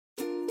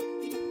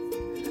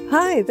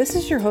Hi, this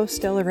is your host,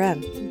 Stella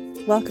Wren.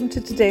 Welcome to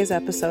today's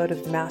episode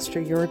of Master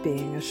Your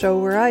Being, a show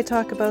where I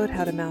talk about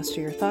how to master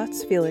your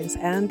thoughts, feelings,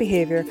 and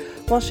behavior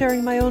while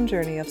sharing my own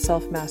journey of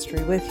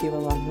self-mastery with you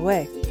along the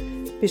way.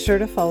 Be sure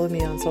to follow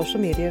me on social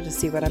media to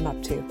see what I'm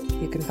up to.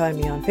 You can find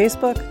me on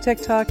Facebook,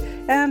 TikTok,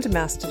 and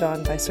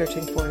Mastodon by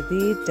searching for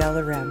The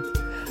Della Wren.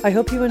 I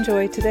hope you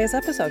enjoy today's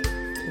episode.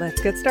 Let's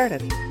get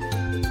started.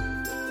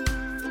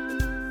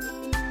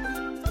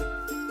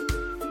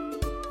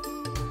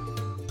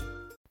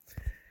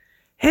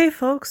 Hey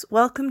folks,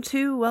 welcome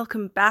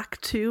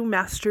back to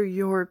Master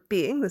Your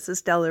Being. This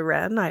is Della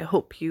Wren. I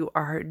hope you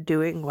are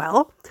doing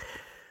well.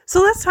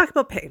 So let's talk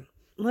about pain.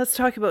 Let's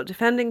talk about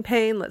defending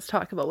pain. Let's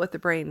talk about what the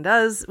brain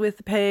does with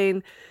the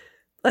pain.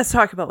 Let's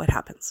talk about what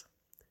happens.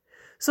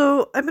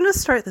 So I'm going to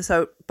start this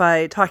out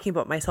by talking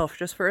about myself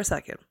just for a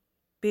second,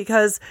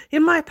 because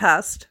in my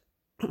past,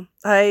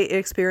 I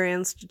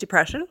experienced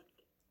depression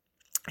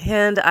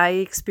and I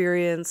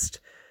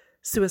experienced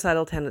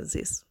suicidal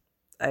tendencies.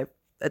 I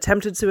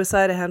attempted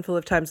suicide a handful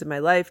of times in my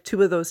life.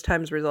 2 of those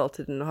times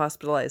resulted in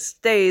hospitalized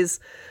stays,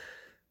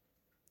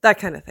 that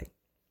kind of thing.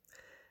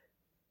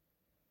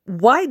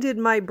 Why did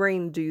my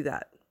brain do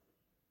that?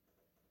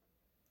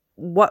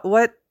 What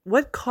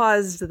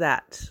caused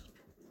that?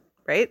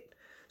 Right?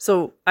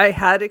 So I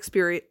had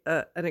experiences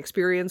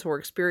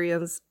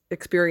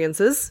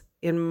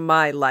in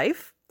my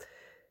life,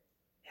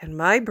 and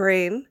my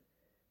brain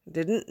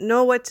didn't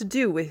know what to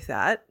do with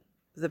that.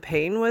 The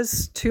pain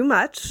was too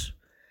much.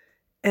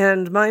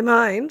 And my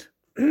mind,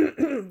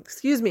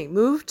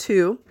 moved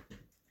to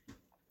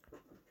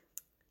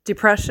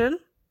depression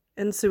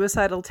and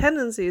suicidal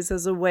tendencies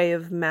as a way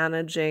of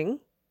managing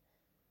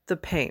the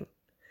pain,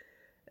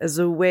 as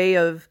a way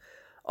of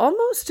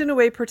almost in a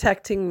way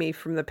protecting me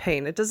from the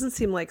pain. It doesn't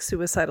seem like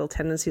suicidal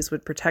tendencies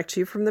would protect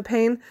you from the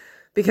pain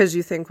because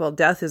you think, well,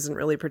 death isn't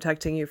really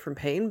protecting you from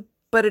pain,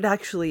 but it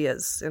actually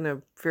is in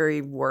a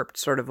very warped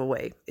sort of a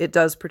way. It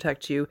does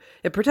protect you.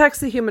 It protects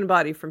the human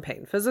body from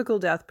pain. Physical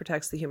death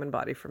protects the human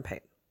body from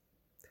pain.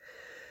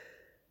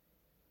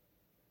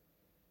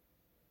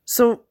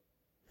 So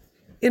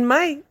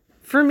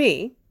for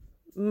me,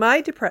 my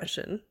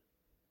depression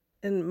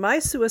and my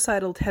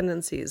suicidal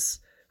tendencies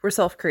were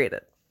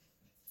self-created.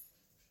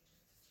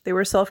 They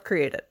were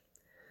self-created.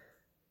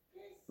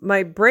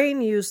 My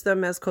brain used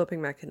them as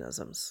coping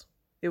mechanisms.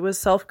 It was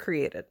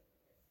self-created.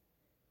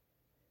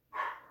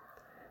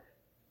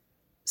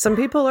 Some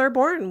people are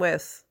born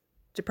with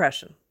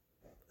depression.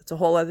 It's a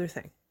whole other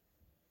thing.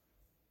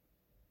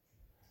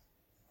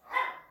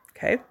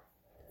 Okay?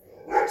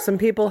 Some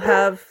people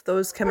have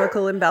those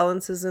chemical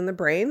imbalances in the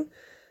brain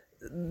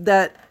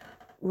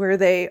where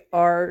they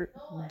are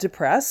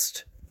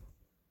depressed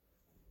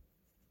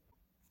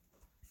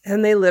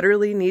and they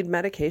literally need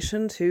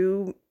medication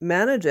to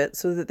manage it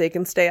so that they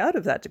can stay out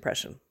of that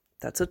depression.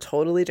 That's a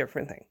totally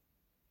different thing.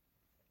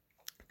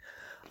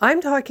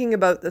 I'm talking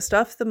about the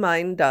stuff the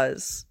mind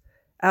does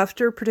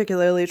after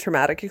particularly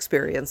traumatic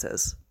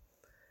experiences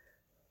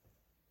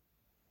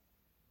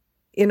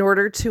in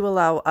order to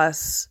allow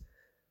us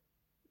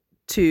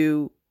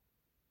to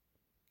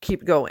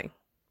keep going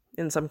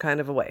in some kind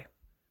of a way.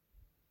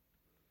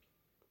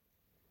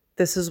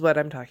 This is what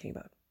I'm talking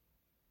about.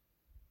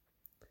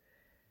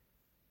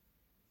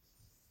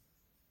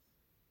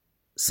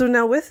 So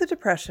now with the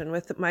depression,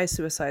 with my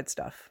suicide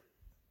stuff,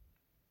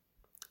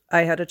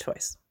 I had a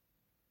choice.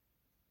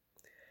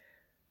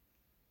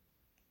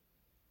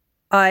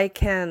 I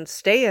can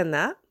stay in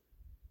that.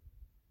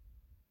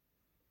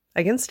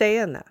 I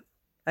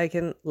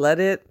can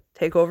let it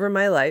take over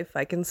my life.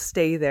 I can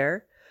stay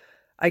there.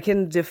 I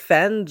can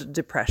defend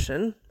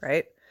depression,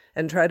 right?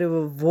 And try to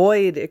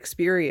avoid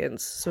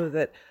experience so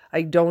that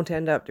I don't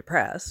end up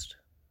depressed.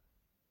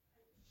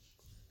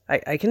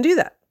 I can do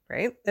that,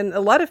 right? And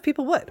a lot of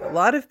people would. A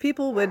lot of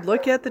people would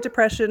look at the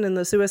depression and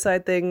the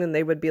suicide thing and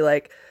they would be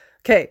like,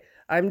 okay,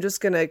 I'm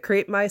just going to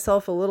create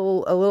myself a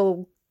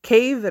little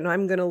cave and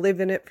I'm going to live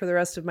in it for the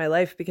rest of my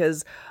life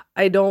because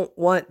I don't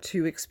want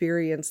to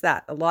experience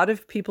that. A lot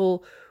of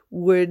people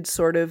would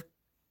sort of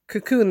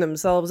cocoon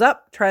themselves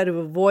up, try to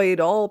avoid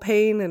all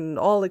pain and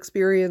all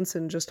experience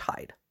and just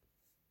hide.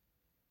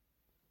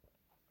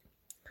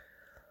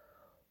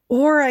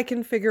 Or I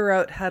can figure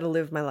out how to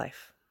live my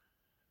life.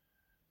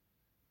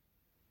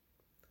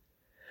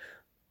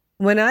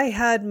 When I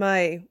had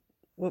my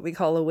what we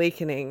call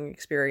awakening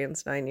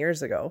experience 9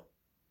 years ago,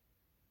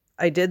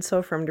 I did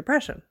so from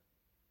depression.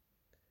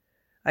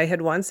 I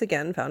had once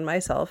again found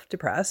myself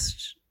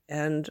depressed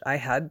and I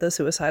had the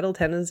suicidal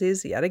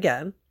tendencies yet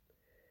again.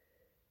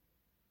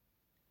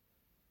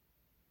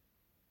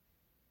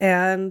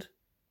 And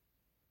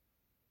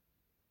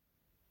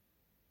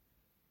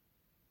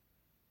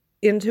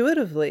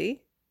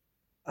intuitively,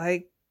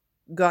 I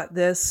got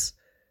this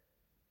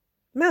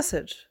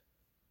message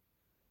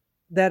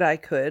that I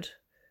could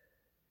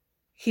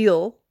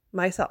heal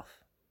myself.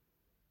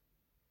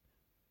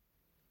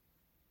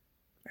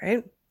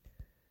 Right?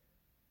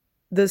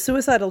 The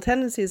suicidal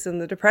tendencies and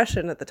the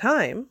depression at the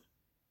time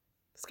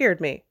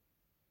scared me.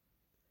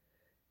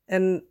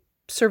 And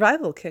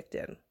survival kicked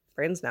in,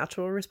 brain's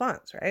natural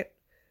response, right?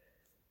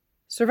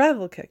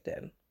 Survival kicked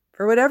in.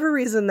 For whatever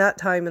reason that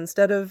time,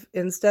 instead of,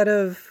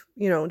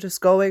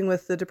 just going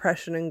with the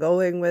depression and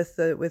going with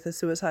the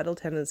suicidal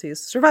tendencies,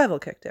 survival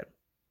kicked in.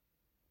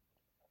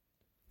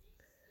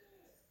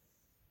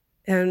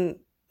 And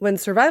when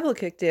survival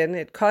kicked in,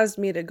 it caused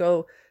me to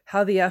go,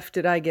 how the F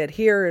did I get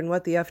here, and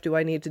what the F do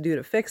I need to do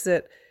to fix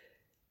it?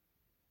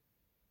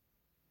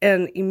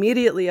 And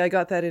immediately I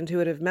got that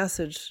intuitive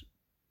message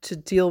to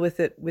deal with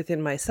it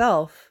within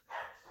myself,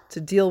 to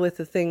deal with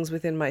the things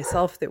within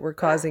myself that were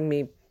causing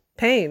me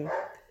pain.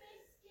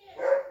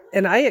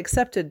 And I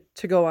accepted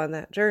to go on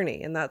that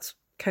journey. And that's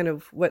kind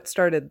of what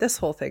started this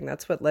whole thing.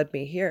 That's what led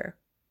me here.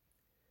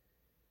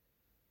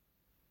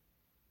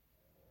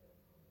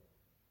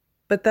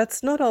 But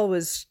that's not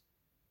always,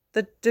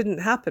 that didn't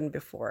happen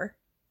before.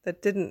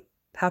 That didn't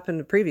happen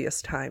in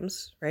previous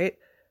times, right?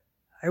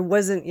 I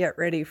wasn't yet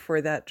ready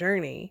for that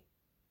journey,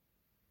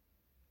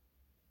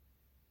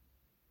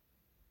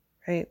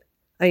 right?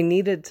 I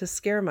needed to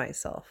scare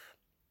myself.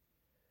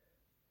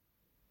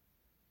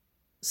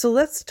 So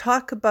let's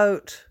talk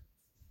about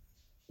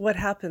what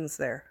happens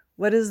there.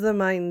 What is the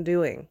mind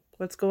doing?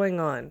 What's going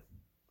on?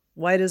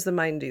 Why does the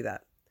mind do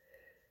that?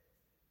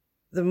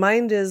 The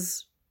mind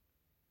is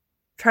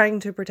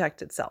trying to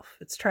protect itself.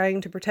 It's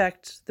trying to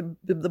protect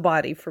the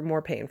body from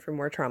more pain, from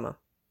more trauma.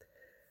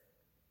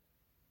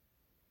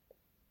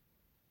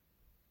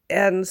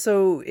 And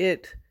so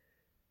it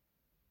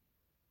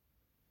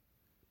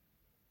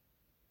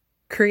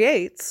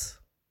creates,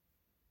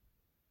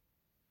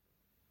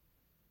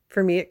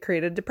 for me, it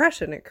created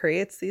depression. It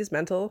creates these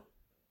mental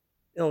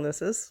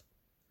illnesses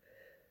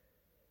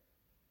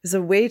as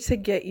a way to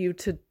get you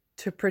to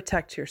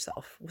protect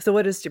yourself. So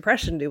what does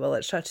depression do? Well,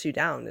 it shuts you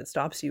down. It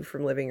stops you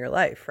from living your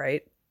life,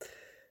 right?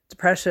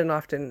 Depression,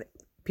 often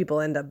people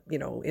end up,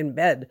 in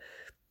bed,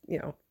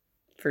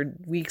 for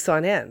weeks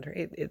on end,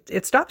 right?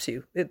 It stops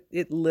you.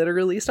 It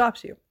literally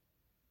stops you.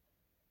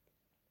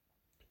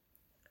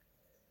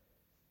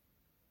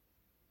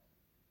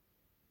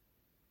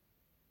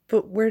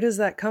 But where does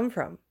that come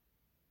from?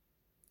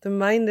 The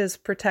mind is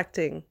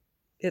protecting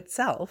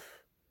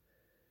itself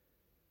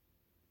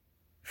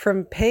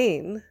from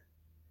pain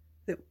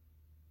that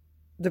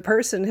the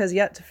person has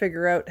yet to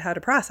figure out how to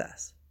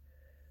process.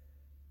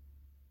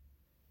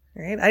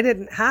 Right? I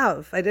didn't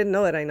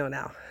know what I know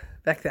now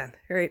back then,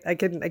 right? I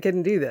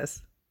couldn't do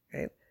this,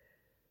 right?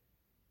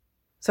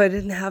 So I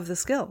didn't have the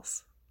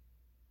skills.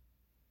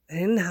 I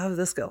didn't have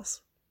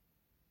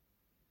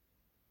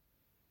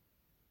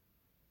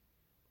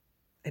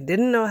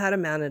know how to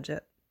manage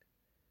it.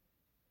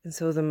 And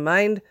so the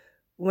mind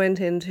went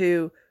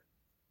into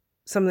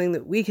something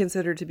that we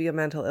consider to be a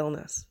mental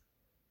illness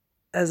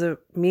as a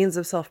means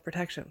of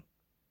self-protection.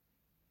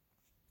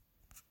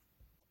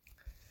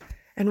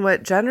 And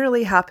what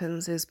generally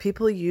happens is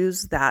people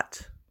use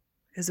that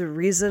as a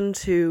reason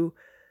to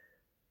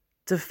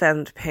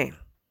defend pain.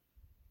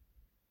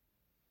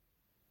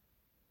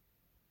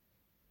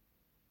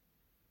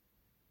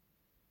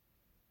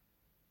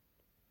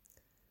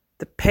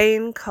 The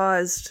pain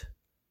caused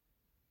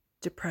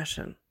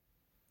depression.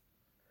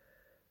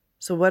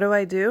 So what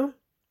do?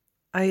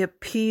 I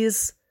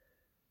appease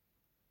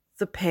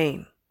the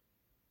pain.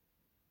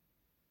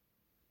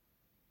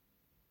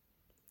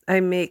 I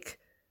make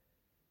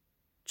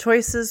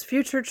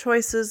future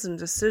choices and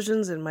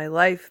decisions in my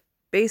life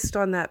based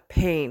on that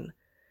pain,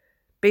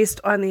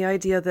 based on the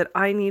idea that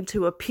I need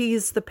to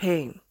appease the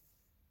pain.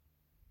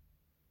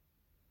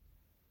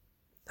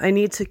 I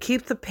need to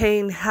keep the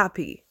pain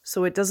happy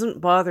so it doesn't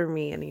bother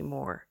me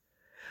anymore.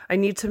 I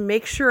need to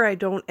make sure I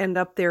don't end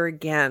up there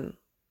again.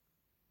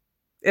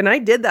 And I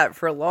did that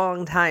for a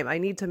long time. I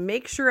need to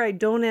make sure I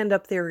don't end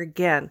up there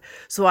again.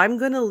 So I'm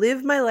going to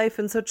live my life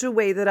in such a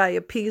way that I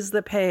appease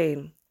the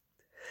pain.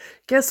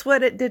 Guess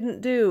what it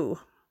didn't do?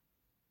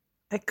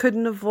 I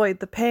couldn't avoid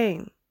the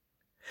pain.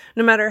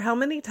 No matter how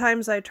many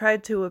times I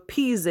tried to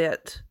appease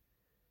it,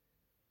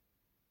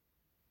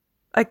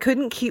 I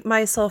couldn't keep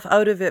myself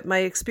out of it. My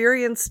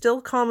experience still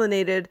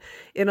culminated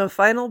in a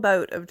final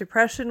bout of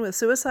depression with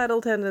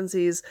suicidal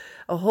tendencies,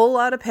 a whole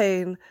lot of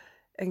pain,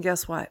 and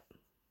guess what?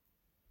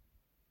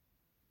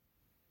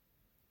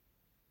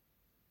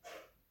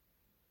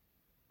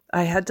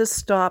 I had to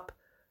stop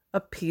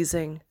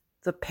appeasing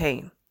the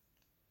pain.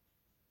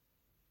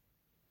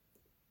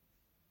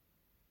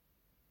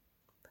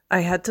 I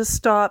had to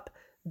stop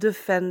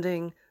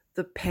defending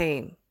the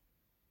pain.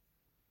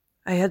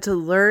 I had to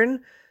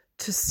learn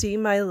to see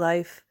my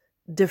life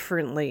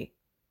differently.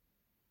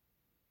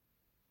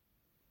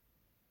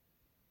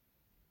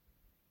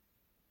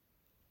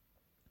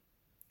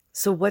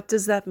 So what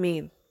does that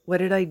mean? What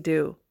did I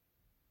do?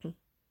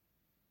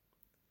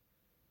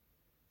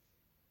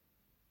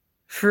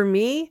 For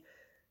me,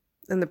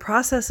 and the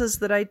processes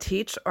that I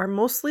teach are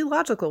mostly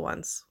logical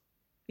ones.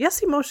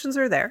 Yes, emotions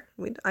are there.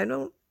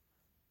 The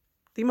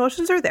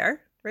emotions are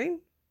there, right?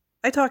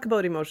 I talk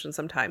about emotions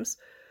sometimes,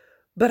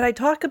 but I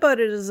talk about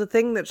it as a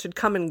thing that should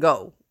come and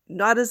go,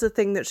 not as a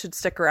thing that should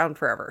stick around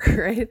forever,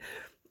 right?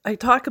 I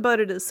talk about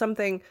it as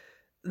something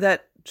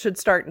that should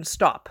start and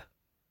stop,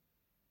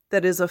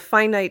 that is a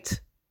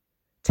finite,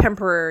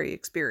 temporary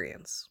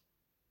experience.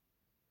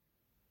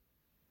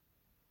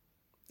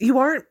 You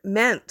aren't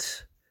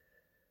meant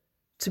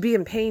to be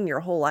in pain your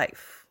whole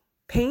life.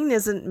 Pain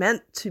isn't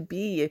meant to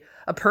be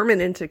a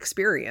permanent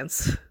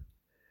experience.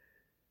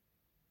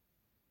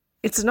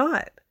 It's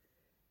not.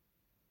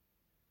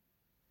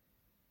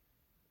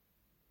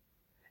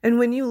 And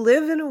when you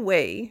live in a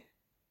way,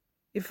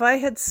 if I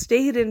had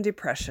stayed in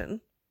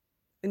depression,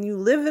 and you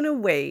live in a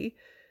way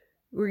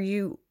where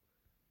you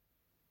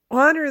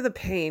honor the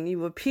pain,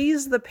 you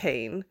appease the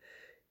pain,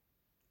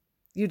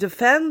 you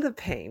defend the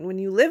pain, when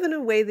you live in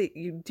a way that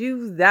you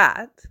do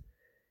that,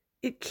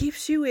 it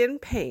keeps you in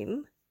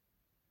pain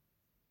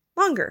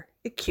longer.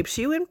 It keeps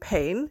you in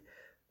pain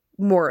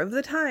more of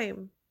the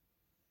time.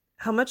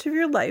 How much of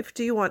your life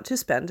do you want to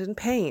spend in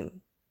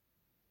pain?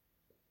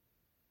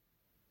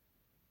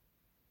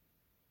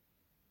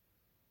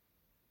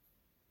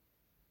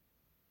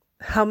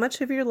 How much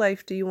of your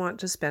life do you want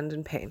to spend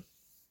in pain?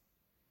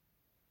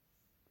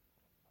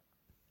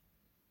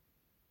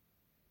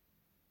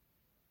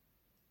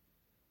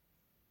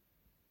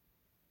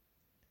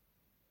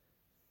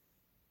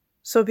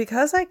 So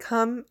because I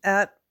come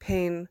at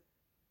pain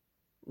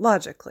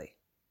logically,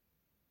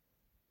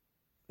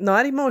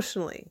 not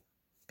emotionally,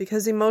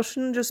 because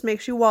emotion just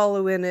makes you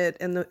wallow in it,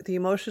 and the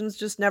emotions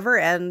just never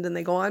end, and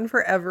they go on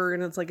forever,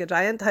 and it's like a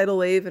giant tidal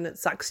wave, and it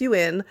sucks you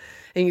in,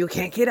 and you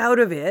can't get out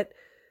of it,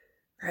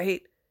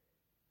 right?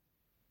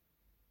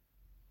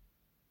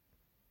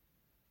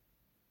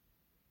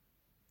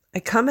 I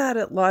come at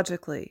it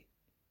logically.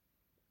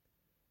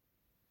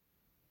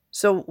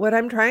 So what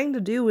I'm trying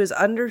to do is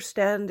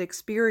understand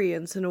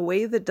experience in a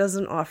way that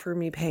doesn't offer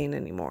me pain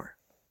anymore.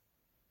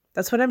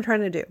 That's what I'm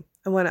trying to do.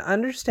 I want to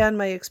understand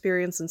my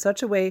experience in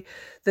such a way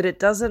that it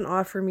doesn't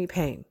offer me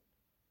pain.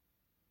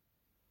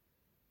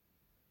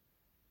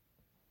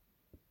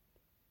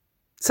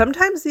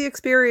 Sometimes the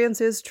experience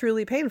is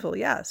truly painful,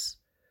 yes.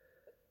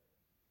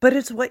 But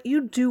it's what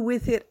you do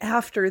with it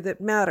after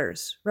that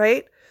matters,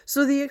 right?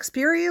 So the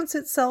experience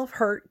itself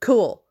hurt,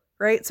 cool,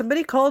 right?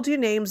 Somebody called you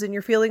names and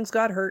your feelings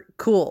got hurt,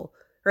 cool,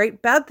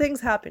 right? Bad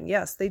things happen,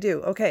 yes, they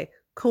do. Okay,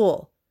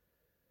 cool.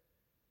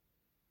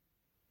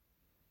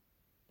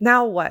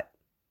 Now what?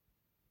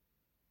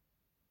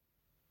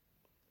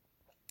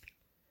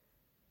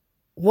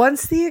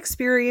 Once the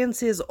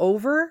experience is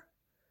over,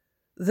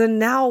 the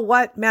now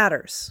what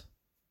matters.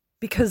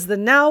 Because the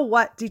now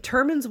what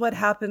determines what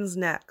happens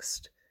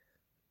next.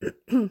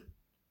 And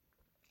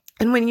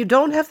when you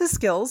don't have the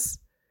skills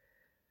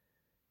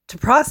to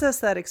process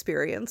that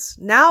experience,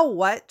 now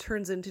what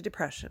turns into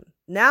depression?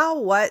 Now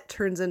what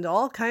turns into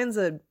all kinds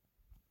of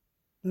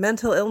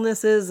mental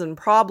illnesses and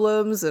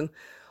problems and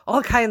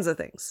all kinds of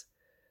things?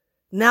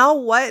 Now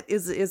what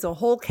is a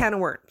whole can of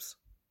worms.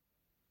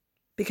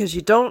 Because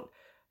you don't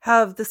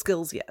have the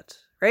skills yet,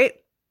 right?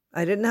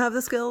 I didn't have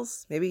the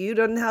skills. Maybe you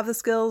didn't have the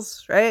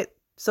skills, right?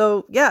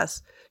 So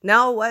yes,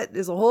 now what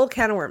is a whole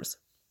can of worms.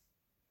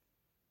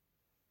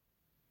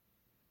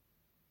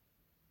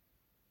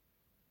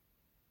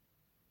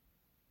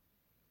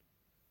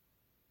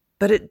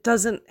 But it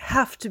doesn't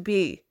have to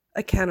be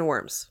a can of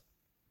worms.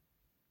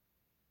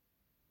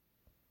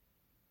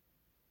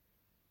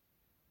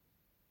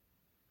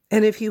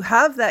 And if you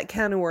have that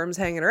can of worms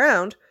hanging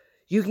around,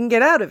 you can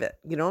get out of it.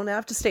 You don't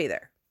have to stay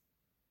there.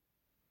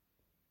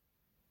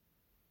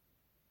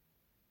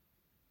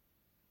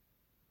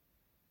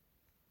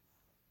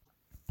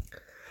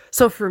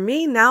 So for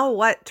me, now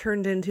what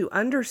turned into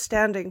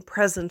understanding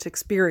present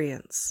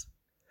experience.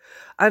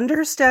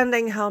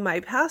 Understanding how my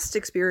past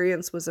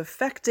experience was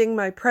affecting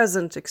my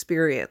present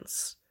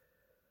experience.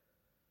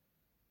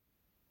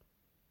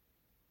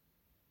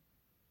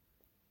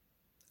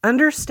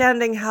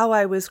 Understanding how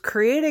I was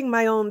creating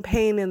my own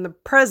pain in the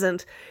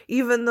present,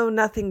 even though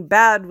nothing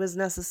bad was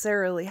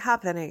necessarily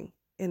happening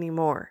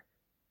anymore.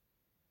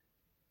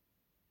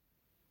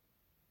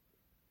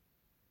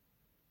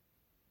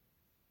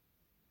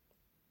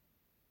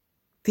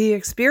 The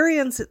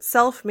experience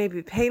itself may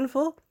be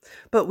painful,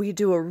 but we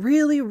do a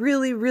really,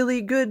 really,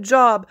 really good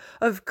job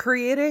of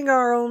creating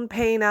our own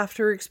pain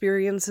after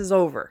experience is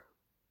over.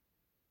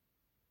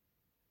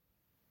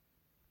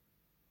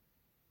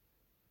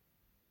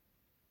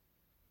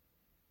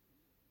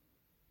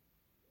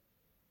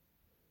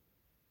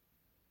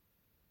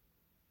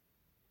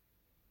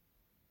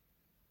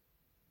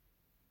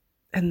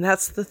 And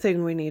that's the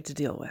thing we need to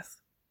deal with.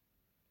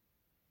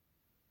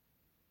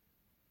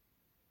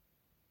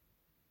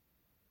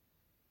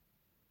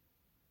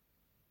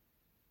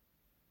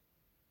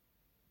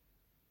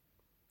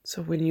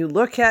 So when you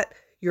look at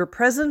your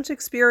present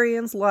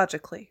experience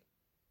logically,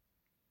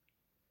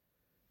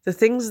 the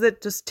things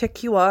that just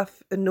tick you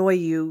off, annoy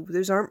you,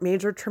 these aren't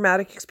major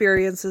traumatic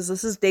experiences.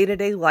 This is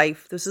day-to-day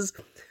life. This is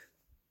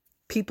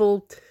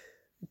people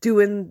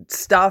doing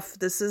stuff.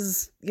 This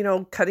is,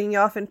 cutting you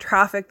off in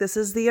traffic. This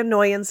is the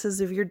annoyances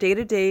of your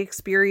day-to-day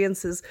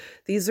experiences.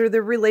 These are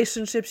the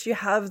relationships you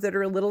have that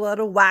are a little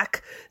out of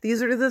whack.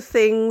 These are the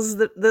things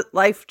that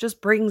life just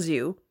brings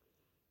you.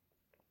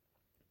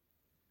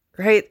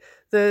 right?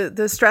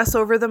 The stress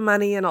over the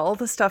money and all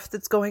the stuff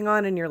that's going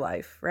on in your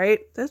life, right?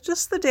 That's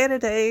just the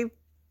day-to-day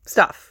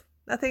stuff.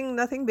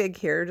 Nothing big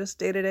here, just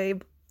day-to-day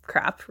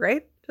crap,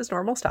 right? Just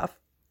normal stuff.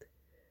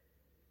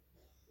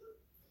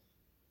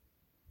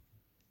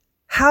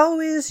 How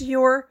is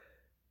your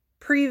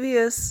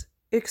previous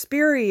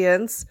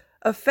experience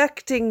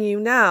affecting you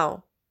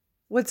now?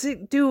 What's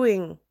it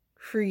doing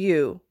for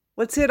you?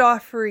 What's it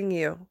offering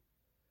you?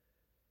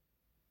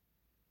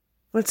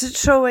 What's it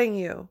showing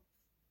you?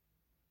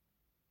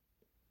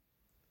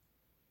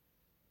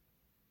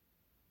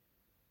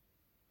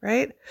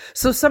 Right?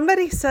 So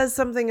somebody says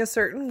something a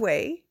certain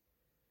way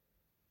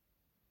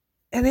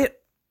and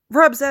it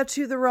rubs at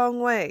you the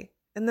wrong way.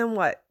 And then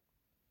what?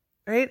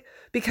 Right?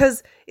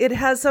 Because it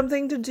has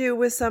something to do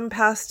with some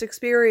past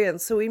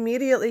experience. So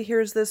immediately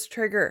here's this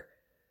trigger.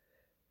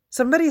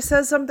 Somebody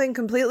says something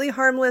completely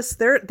harmless.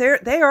 They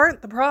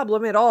aren't the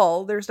problem at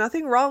all. There's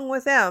nothing wrong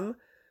with them.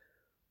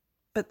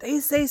 But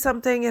they say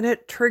something and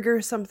it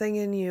triggers something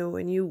in you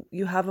and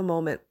you have a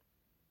moment.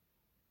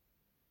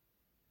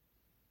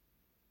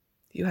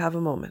 You have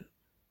a moment.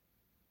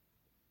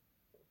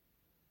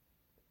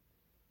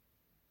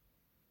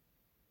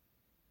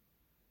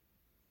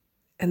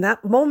 And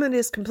that moment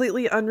is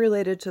completely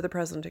unrelated to the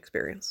present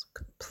experience.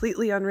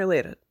 Completely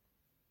unrelated.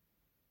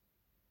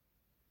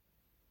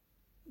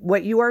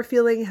 What you are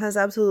feeling has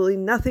absolutely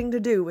nothing to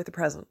do with the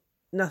present.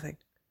 Nothing.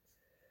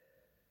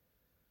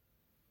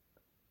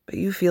 But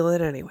you feel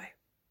it anyway.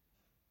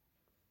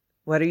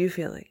 What are you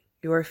feeling?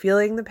 You are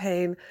feeling the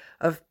pain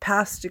of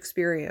past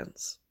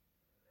experience.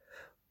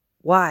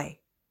 Why?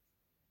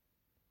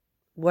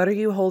 What are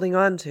you holding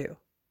on to?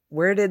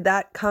 Where did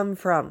that come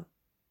from?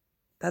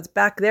 That's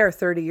back there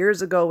 30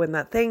 years ago when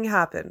that thing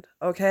happened.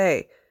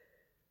 Okay.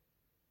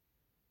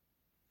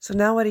 So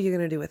now what are you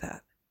going to do with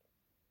that?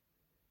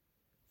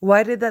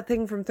 Why did that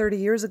thing from 30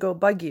 years ago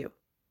bug you?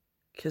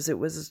 Because it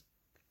was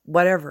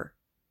whatever,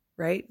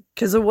 right?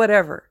 Because of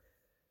whatever.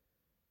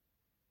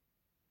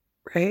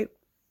 Right?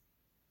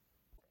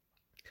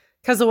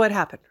 Because of what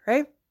happened,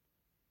 right?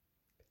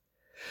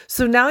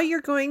 So now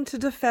you're going to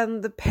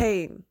defend the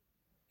pain.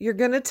 You're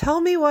going to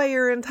tell me why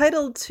you're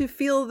entitled to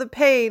feel the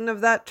pain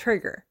of that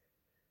trigger.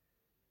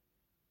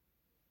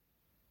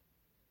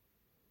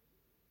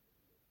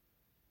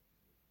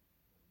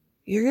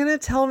 You're going to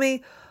tell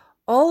me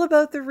all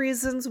about the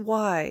reasons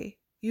why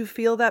you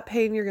feel that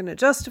pain. You're going to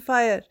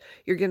justify it.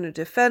 You're going to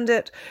defend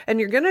it. And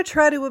you're going to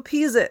try to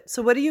appease it.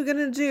 So what are you going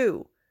to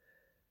do?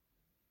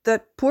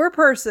 That poor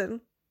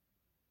person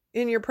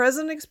in your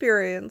present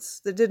experience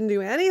that didn't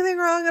do anything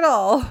wrong at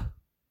all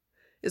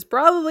is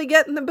probably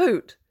getting the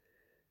boot.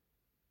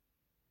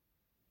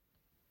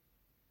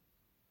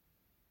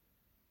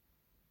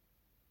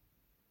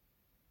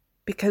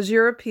 Because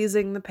you're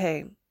appeasing the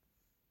pain.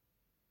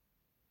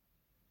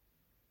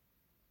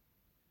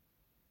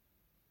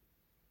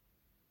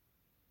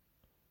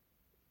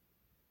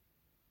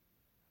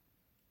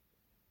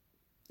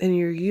 And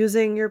you're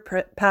using your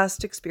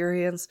past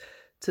experience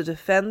to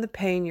defend the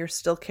pain you're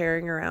still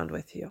carrying around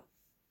with you.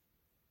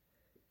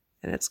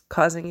 And it's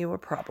causing you a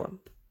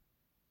problem.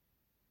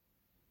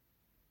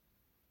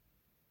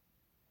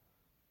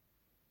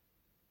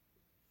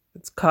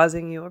 It's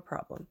causing you a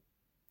problem.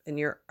 And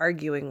you're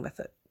arguing with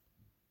it.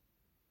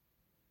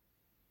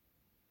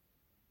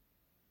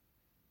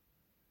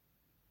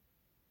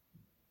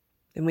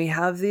 And we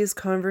have these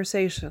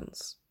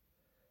conversations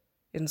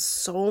in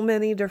so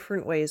many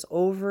different ways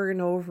over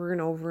and over and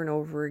over and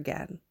over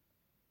again.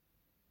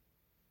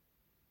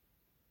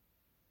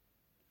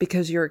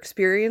 Because your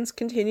experience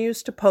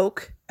continues to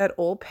poke at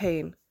old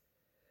pain.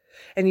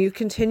 And you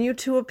continue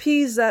to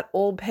appease that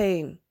old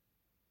pain.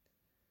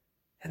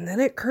 And then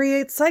it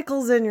creates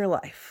cycles in your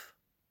life.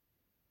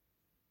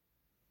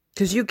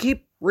 Because you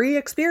keep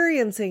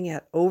re-experiencing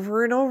it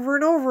over and over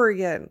and over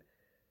again.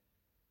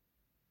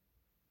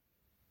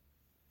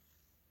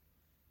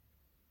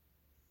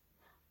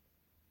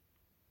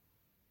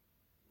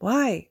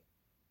 Why?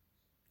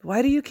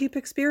 Why do you keep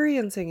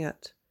experiencing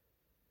it?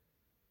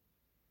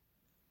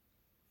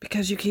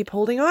 Because you keep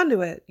holding on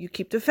to it. You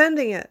keep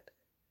defending it.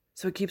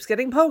 So it keeps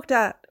getting poked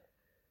at.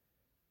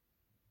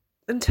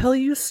 Until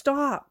you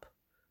stop.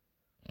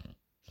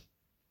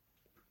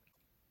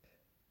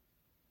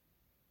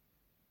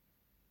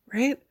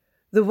 Right?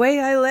 The way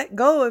I let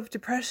go of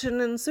depression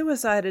and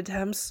suicide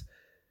attempts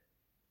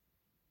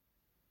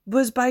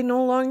was by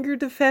no longer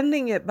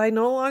defending it, by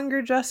no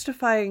longer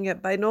justifying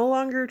it, by no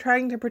longer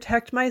trying to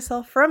protect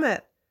myself from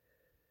it.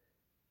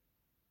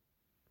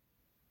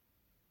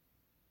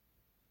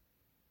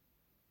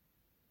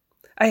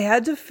 I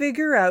had to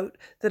figure out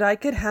that I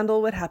could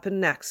handle what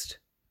happened next.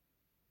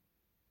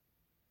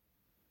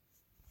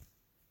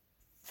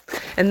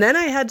 And then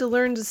I had to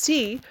learn to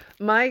see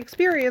my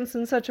experience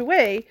in such a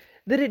way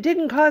that it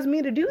didn't cause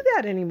me to do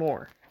that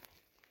anymore.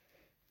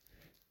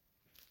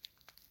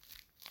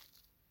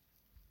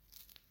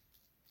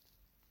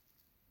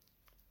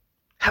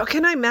 How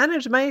can I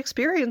manage my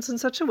experience in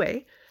such a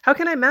way? How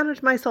can I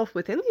manage myself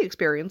within the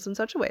experience in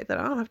such a way that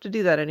I don't have to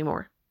do that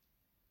anymore?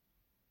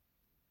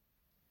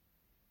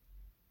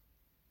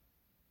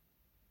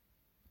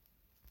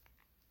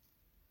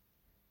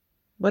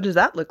 What does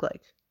that look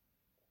like?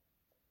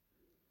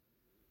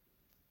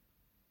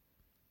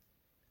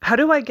 How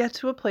do I get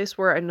to a place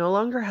where I no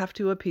longer have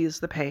to appease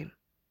the pain?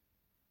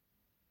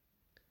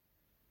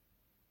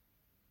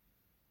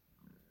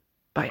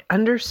 By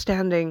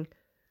understanding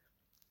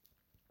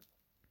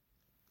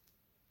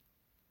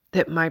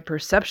that my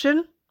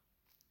perception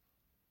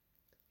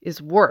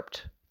is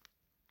warped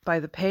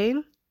by the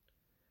pain,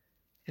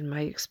 and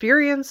my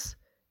experience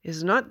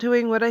is not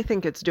doing what I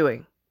think it's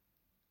doing.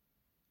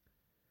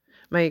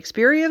 My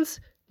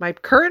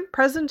current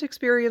present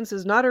experience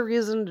is not a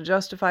reason to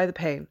justify the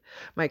pain.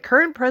 My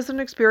current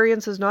present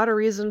experience is not a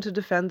reason to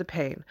defend the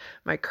pain.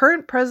 My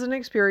current present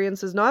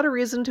experience is not a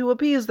reason to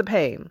appease the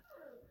pain.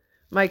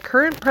 My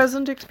current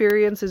present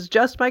experience is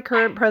just my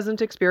current present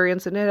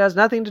experience, and it has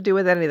nothing to do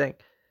with anything.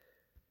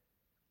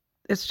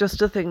 It's just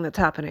a thing that's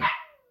happening.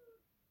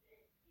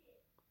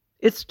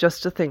 It's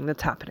just a thing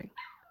that's happening.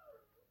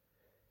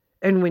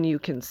 And when you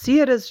can see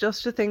it as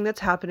just a thing that's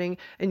happening,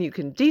 and you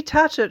can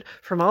detach it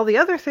from all the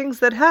other things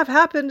that have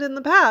happened in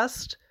the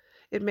past,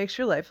 it makes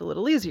your life a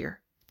little easier.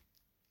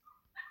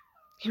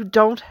 You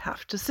don't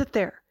have to sit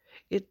there.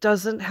 It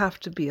doesn't have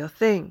to be a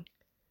thing.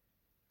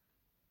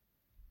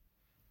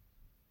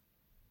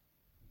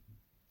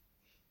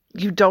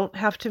 You don't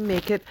have to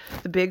make it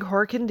the big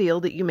Horkin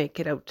deal that you make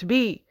it out to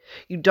be.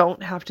 You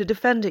don't have to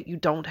defend it. You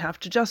don't have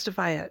to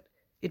justify it.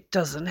 It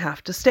doesn't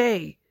have to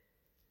stay.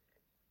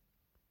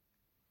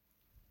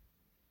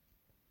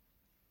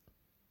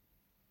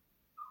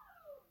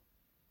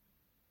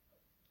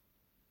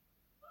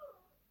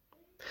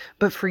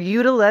 But for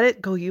you to let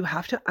it go, you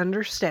have to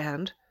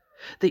understand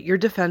that you're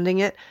defending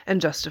it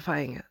and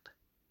justifying it.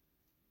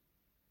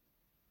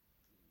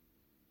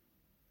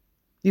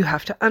 You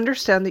have to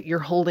understand that you're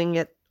holding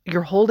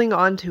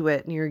on to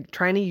it, and you're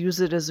trying to use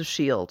it as a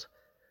shield.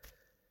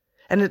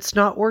 And it's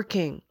not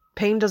working.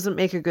 Pain doesn't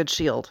make a good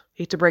shield.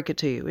 Hate to break it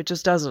to you. It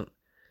just doesn't.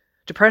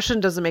 Depression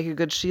doesn't make a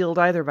good shield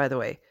either, by the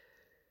way.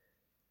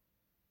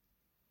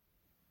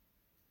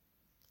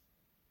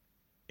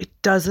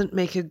 It doesn't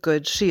make a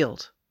good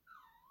shield.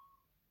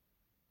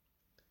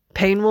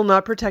 Pain will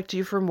not protect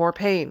you from more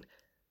pain.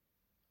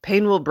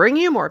 Pain will bring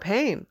you more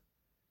pain.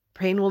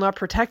 Pain will not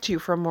protect you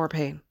from more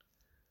pain.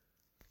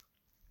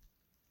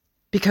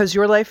 Because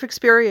your life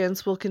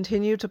experience will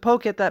continue to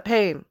poke at that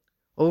pain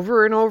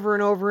over and over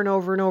and over and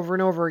over and over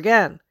and over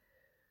again.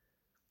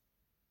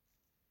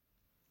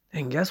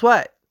 And guess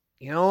what?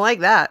 You don't like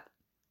that.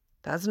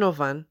 That's no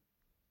fun.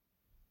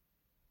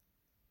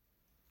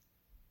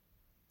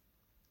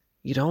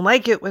 You don't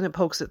like it when it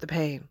pokes at the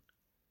pain.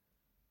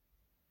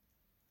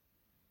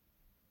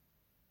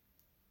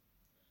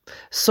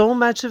 So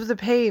much of the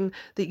pain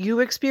that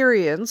you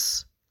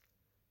experience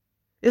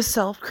is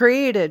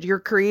self-created. You're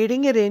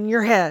creating it in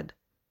your head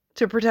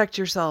to protect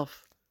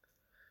yourself.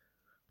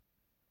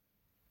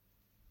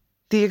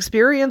 The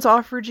experience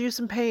offered you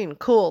some pain.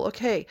 Cool,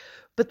 okay.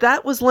 But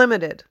that was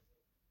limited.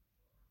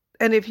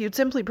 And if you'd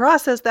simply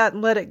processed that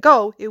and let it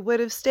go, it would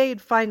have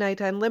stayed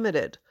finite and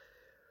limited.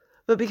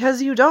 But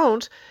because you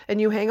don't, and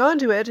you hang on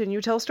to it, and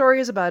you tell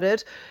stories about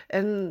it,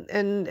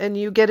 and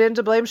you get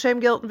into blame, shame,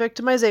 guilt, and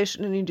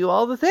victimization, and you do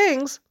all the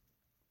things,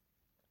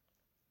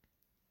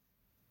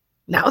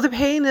 now the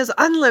pain is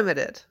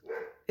unlimited.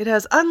 It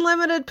has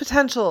unlimited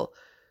potential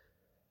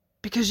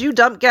because you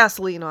dump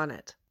gasoline on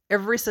it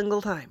every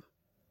single time.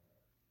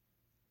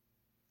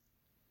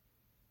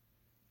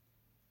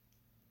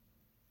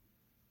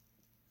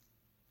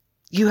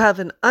 You have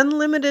an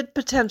unlimited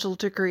potential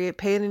to create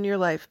pain in your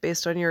life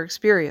based on your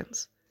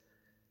experience.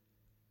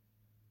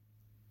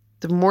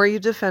 The more you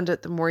defend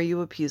it, the more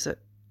you appease it,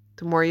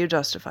 the more you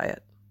justify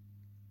it.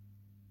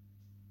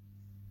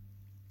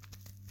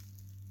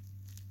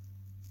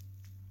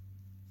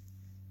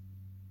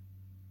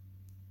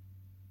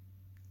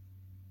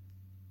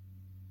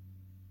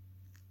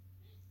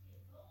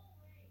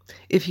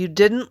 If you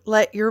didn't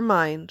let your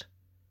mind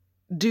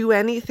do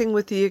anything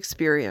with the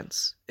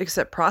experience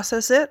except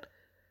process it,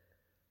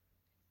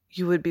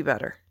 you would be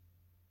better.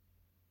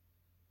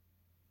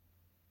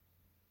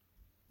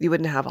 You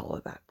wouldn't have all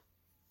of that.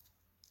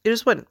 You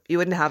just wouldn't. You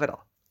wouldn't have it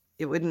all.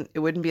 It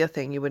wouldn't be a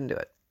thing. You wouldn't do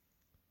it.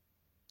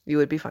 You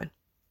would be fine.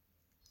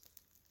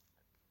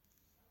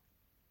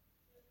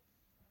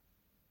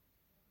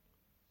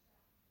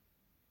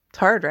 It's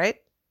hard, right?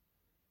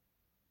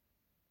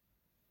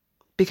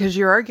 Because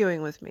you're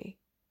arguing with me.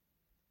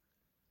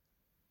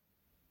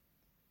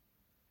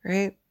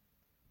 Right?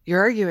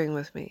 You're arguing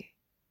with me.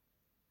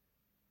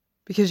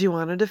 Because you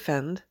want to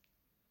defend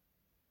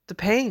the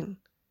pain.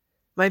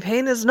 My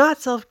pain is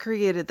not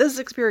self-created. This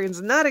experience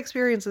and that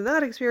experience and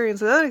that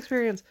experience and that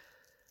experience.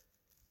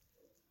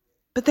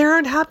 But they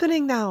aren't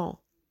happening now.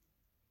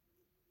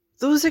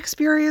 Those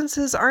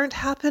experiences aren't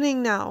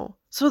happening now.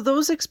 So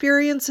those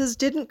experiences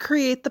didn't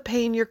create the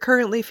pain you're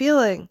currently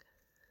feeling.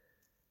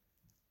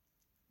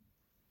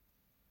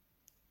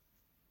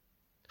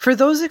 For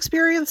those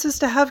experiences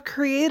to have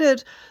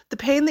created the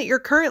pain that you're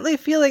currently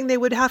feeling, they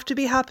would have to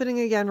be happening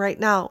again right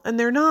now, and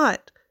they're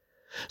not.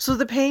 So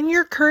the pain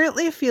you're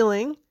currently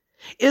feeling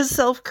is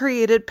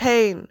self-created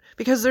pain,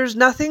 because there's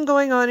nothing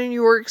going on in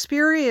your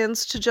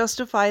experience to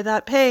justify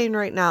that pain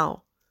right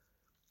now.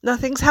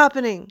 Nothing's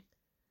happening.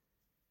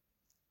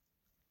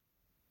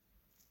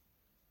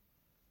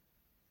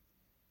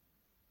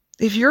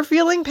 If you're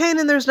feeling pain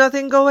and there's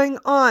nothing going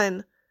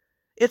on,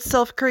 it's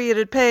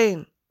self-created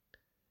pain.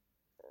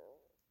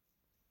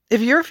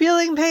 If you're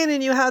feeling pain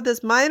and you had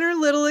this minor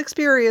little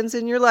experience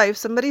in your life,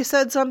 somebody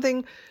said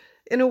something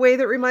in a way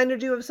that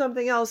reminded you of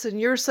something else,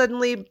 and you're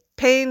suddenly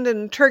pained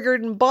and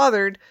triggered and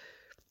bothered,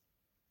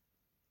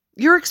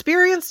 your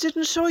experience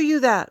didn't show you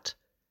that.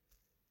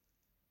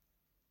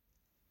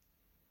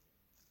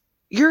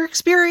 Your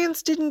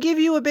experience didn't give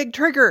you a big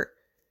trigger.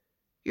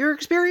 Your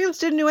experience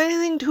didn't do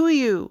anything to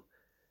you.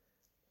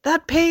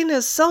 That pain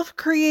is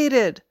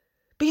self-created,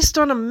 based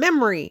on a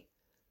memory.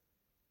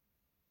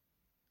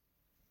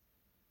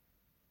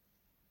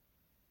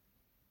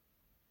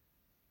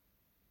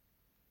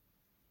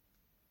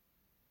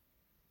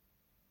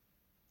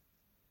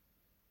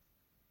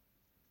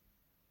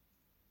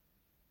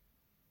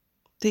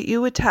 That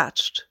you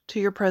attached to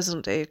your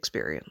present day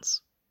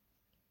experience.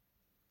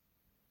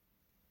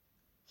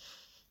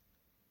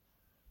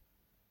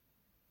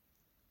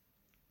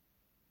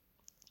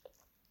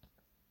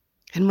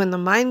 And when the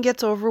mind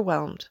gets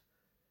overwhelmed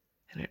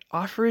and it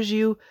offers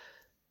you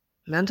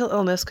mental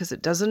illness because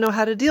it doesn't know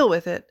how to deal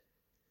with it,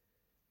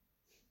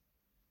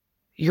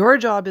 your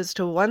job is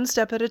to, one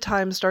step at a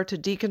time, start to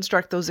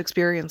deconstruct those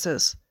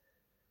experiences.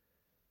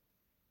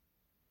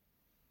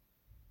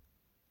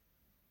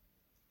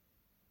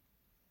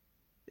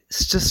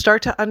 It's to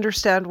start to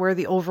understand where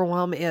the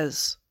overwhelm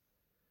is.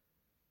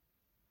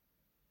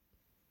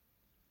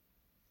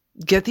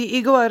 Get the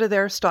ego out of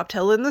there. Stop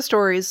telling the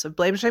stories of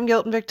blame, shame,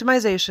 guilt, and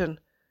victimization.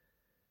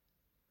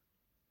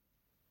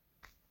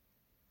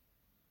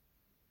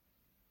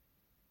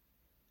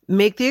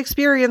 Make the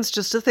experience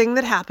just a thing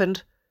that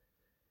happened.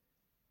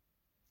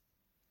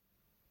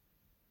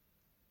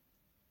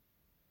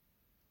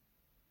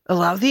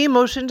 Allow the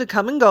emotion to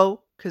come and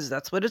go, because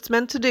that's what it's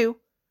meant to do.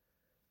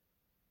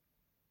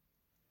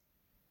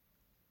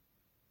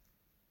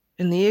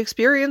 And the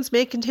experience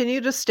may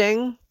continue to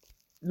sting.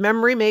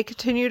 Memory may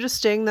continue to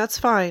sting. That's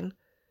fine.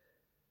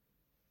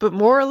 But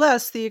more or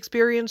less, the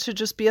experience should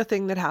just be a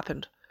thing that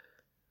happened.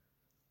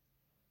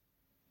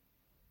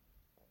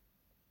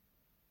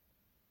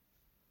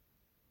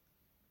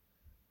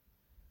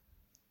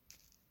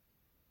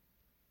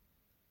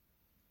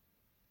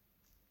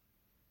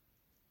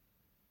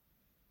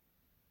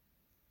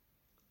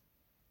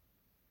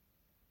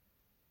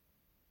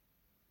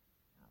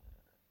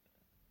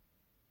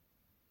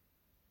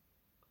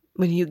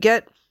 When you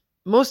get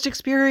most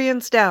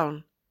experience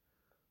down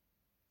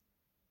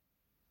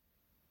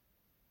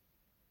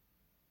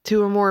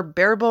to a more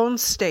bare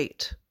bones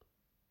state,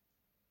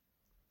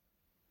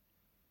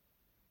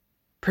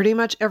 pretty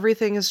much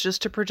everything is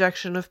just a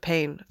projection of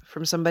pain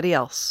from somebody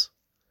else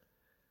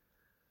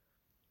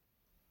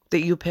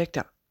that you picked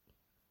up.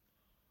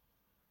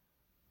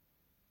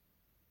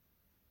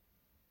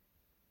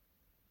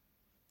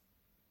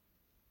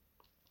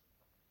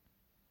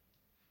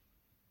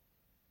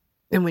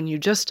 And when you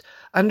just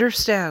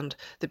understand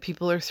that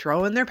people are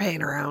throwing their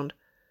pain around,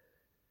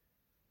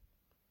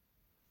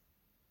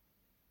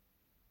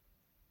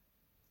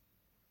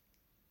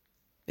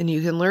 and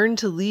you can learn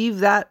to leave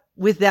that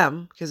with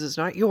them because it's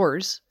not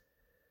yours,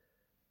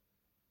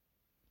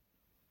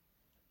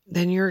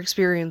 then your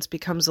experience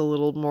becomes a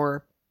little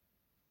more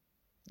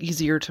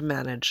easier to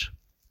manage.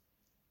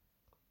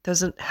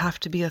 Doesn't have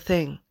to be a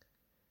thing.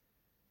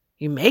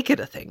 You make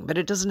it a thing, but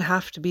it doesn't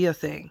have to be a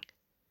thing.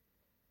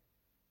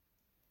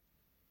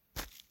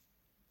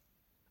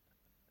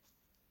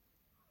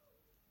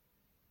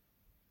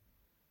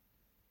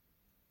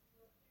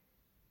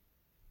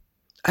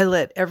 I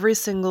let every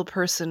single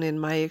person in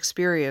my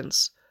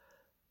experience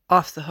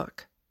off the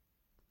hook.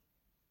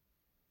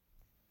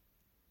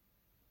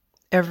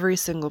 Every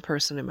single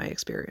person in my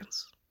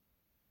experience.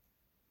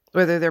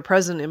 Whether they're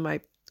present in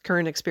my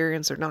current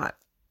experience or not,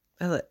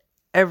 I let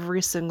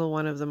every single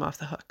one of them off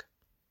the hook.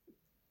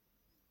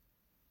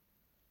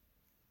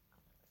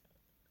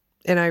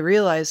 And I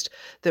realized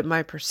that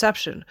my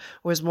perception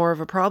was more of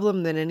a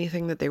problem than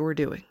anything that they were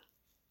doing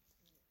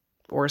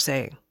or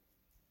saying.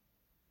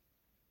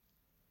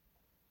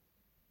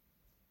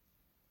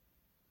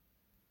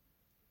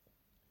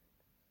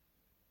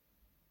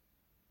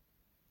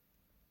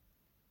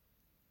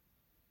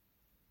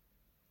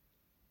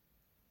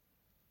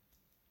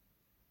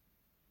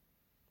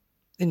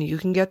 And you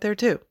can get there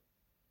too.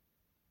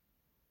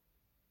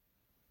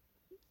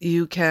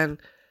 You can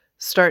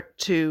start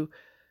to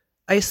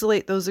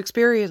isolate those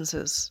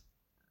experiences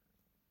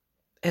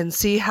and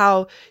see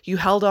how you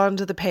held on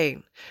to the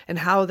pain and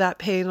how that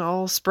pain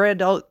all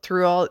spread out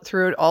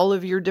throughout all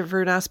of your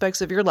different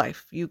aspects of your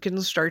life. You can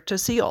start to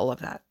see all of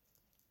that.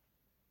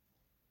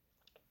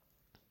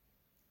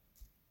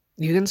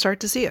 You can start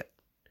to see it.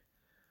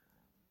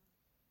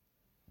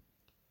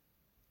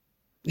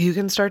 You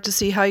can start to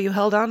see how you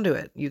held on to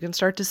it. You can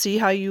start to see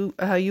how you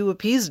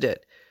appeased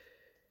it.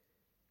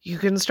 You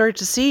can start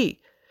to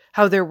see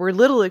how there were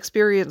little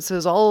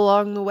experiences all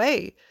along the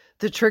way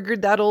that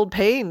triggered that old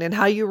pain and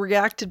how you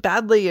reacted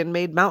badly and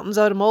made mountains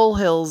out of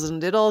molehills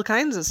and did all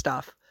kinds of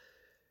stuff.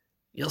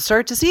 You'll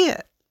start to see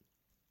it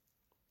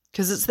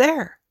because it's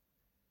there.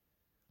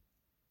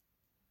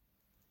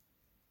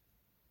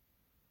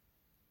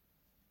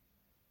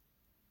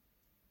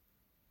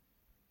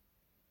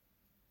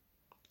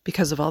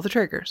 Because of all the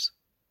triggers.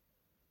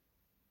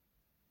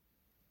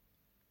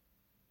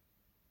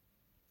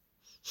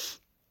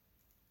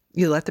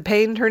 You let the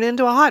pain turn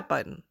into a hot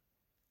button.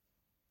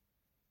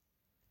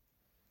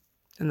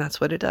 And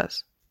that's what it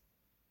does.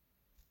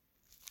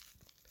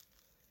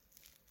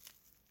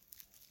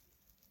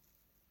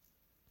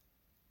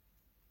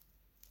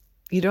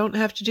 You don't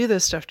have to do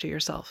this stuff to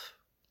yourself.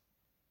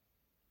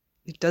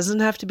 It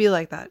doesn't have to be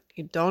like that.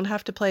 You don't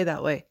have to play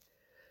that way.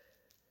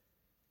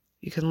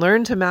 You can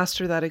learn to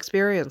master that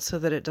experience so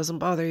that it doesn't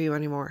bother you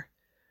anymore.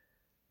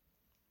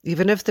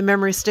 Even if the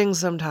memory stings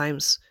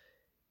sometimes,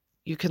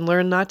 you can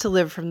learn not to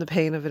live from the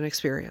pain of an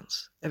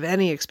experience, of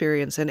any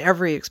experience and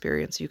every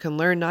experience. You can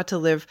learn not to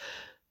live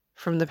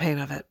from the pain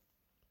of it.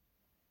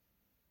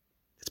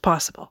 It's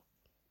possible.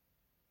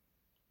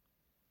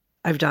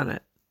 I've done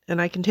it, and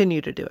I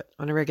continue to do it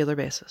on a regular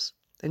basis,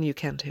 and you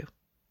can too.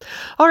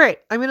 All right,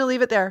 I'm going to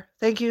leave it there.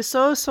 Thank you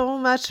so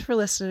much for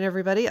listening,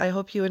 everybody. I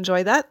hope you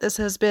enjoyed that. This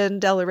has been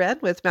Della Wren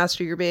with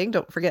Master Your Being.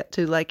 Don't forget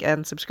to like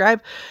and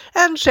subscribe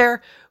and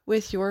share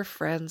with your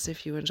friends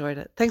if you enjoyed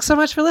it. Thanks so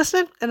much for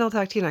listening, and I'll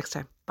talk to you next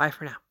time. Bye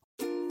for now.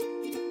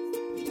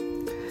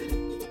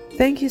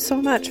 Thank you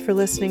so much for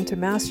listening to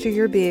Master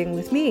Your Being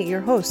with me,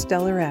 your host,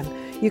 Della Wren.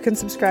 You can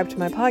subscribe to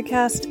my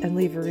podcast and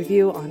leave a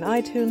review on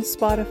iTunes,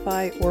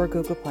 Spotify, or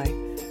Google Play.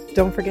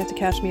 Don't forget to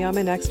catch me on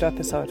my next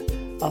episode.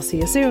 I'll see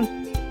you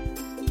soon.